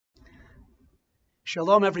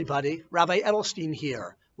Shalom, everybody. Rabbi Edelstein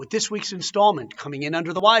here with this week's installment coming in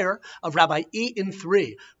under the wire of Rabbi E in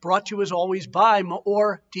 3, brought to you as always by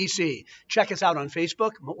MEOR DC. Check us out on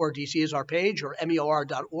Facebook. MEOR DC is our page, or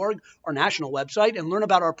MEOR.org, our national website, and learn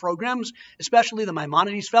about our programs, especially the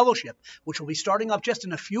Maimonides Fellowship, which will be starting up just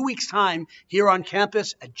in a few weeks' time here on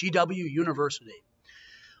campus at GW University.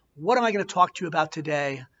 What am I going to talk to you about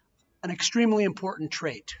today? An extremely important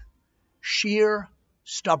trait: sheer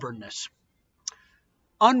stubbornness.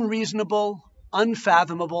 Unreasonable,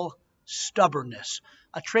 unfathomable stubbornness,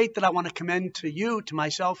 a trait that I want to commend to you, to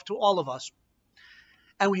myself, to all of us.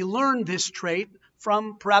 And we learn this trait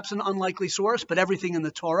from perhaps an unlikely source, but everything in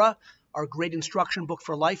the Torah, our great instruction book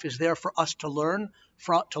for life, is there for us to learn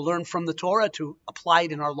from the Torah, to apply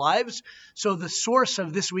it in our lives. So the source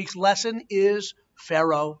of this week's lesson is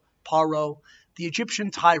Pharaoh, the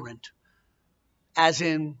Egyptian tyrant. As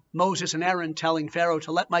in Moses and Aaron telling Pharaoh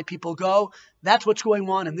to let my people go. That's what's going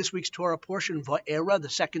on in this week's Torah portion, Va'era, the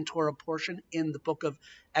second Torah portion in the book of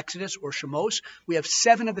Exodus or Shemos. We have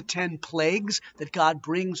 7 of the 10 plagues that God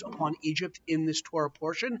brings upon Egypt in this Torah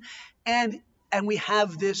portion. And we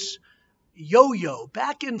have this yo-yo,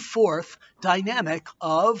 back and forth dynamic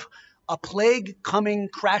of a plague coming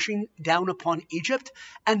crashing down upon Egypt,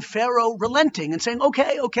 and Pharaoh relenting and saying,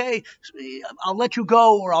 okay, I'll let you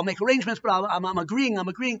go, or I'll make arrangements, but I'm agreeing,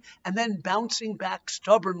 and then bouncing back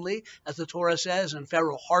stubbornly, as the Torah says, and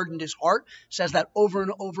Pharaoh hardened his heart, says that over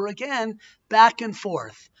and over again, back and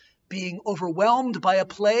forth, being overwhelmed by a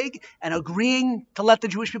plague and agreeing to let the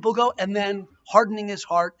Jewish people go, and then hardening his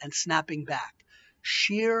heart and snapping back.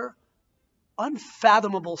 Sheer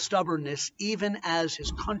unfathomable stubbornness, even as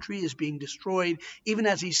his country is being destroyed, even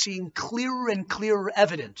as he's seeing clearer and clearer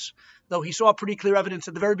evidence. Though he saw pretty clear evidence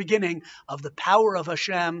at the very beginning of the power of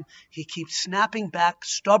Hashem, he keeps snapping back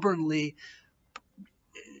stubbornly,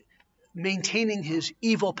 maintaining his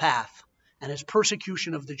evil path and his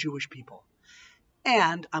persecution of the Jewish people.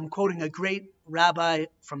 And I'm quoting a great rabbi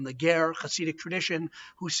from the Ger Hasidic tradition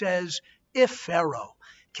who says, if Pharaoh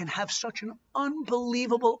can have such an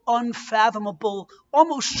unbelievable, unfathomable,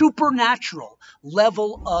 almost supernatural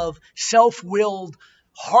level of self-willed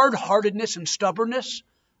hard-heartedness and stubbornness,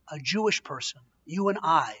 a Jewish person, you and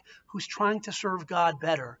I, who's trying to serve God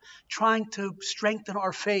better, trying to strengthen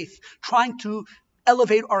our faith, trying to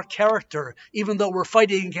elevate our character, even though we're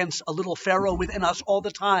fighting against a little Pharaoh within us all the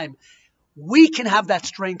time, we can have that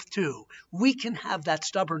strength too. We can have that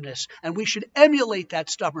stubbornness, and we should emulate that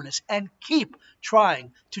stubbornness and keep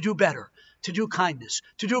trying to do better, to do kindness,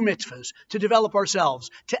 to do mitzvahs, to develop ourselves,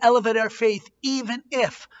 to elevate our faith, even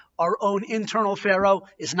if our own internal Pharaoh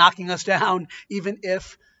is knocking us down, even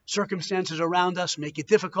if circumstances around us make it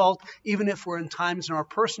difficult, even if we're in times in our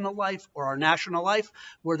personal life or our national life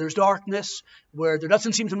where there's darkness, where there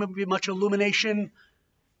doesn't seem to be much illumination.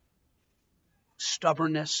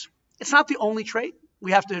 Stubbornness. It's not the only trait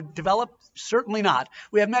we have to develop, certainly not.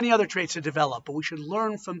 We have many other traits to develop, but we should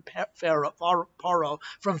learn from Pharaoh,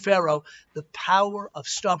 the power of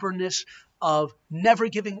stubbornness, of never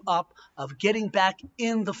giving up, of getting back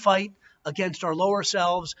in the fight against our lower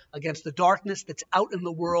selves, against the darkness that's out in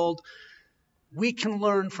the world. We can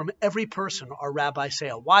learn from every person, our rabbis say.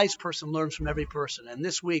 A wise person learns from every person. And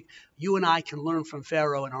this week, you and I can learn from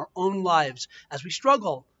Pharaoh in our own lives as we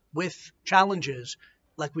struggle with challenges,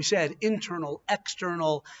 like we said, internal,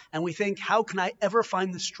 external, and we think, how can I ever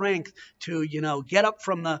find the strength to, get up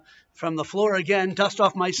from the floor again, dust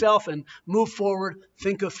off myself, and move forward?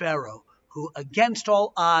 Think of Pharaoh, who, against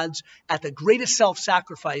all odds, at the greatest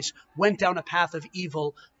self-sacrifice, went down a path of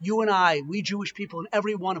evil. You and I, we Jewish people, and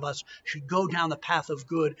every one of us, should go down the path of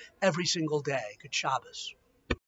good every single day. Good Shabbos.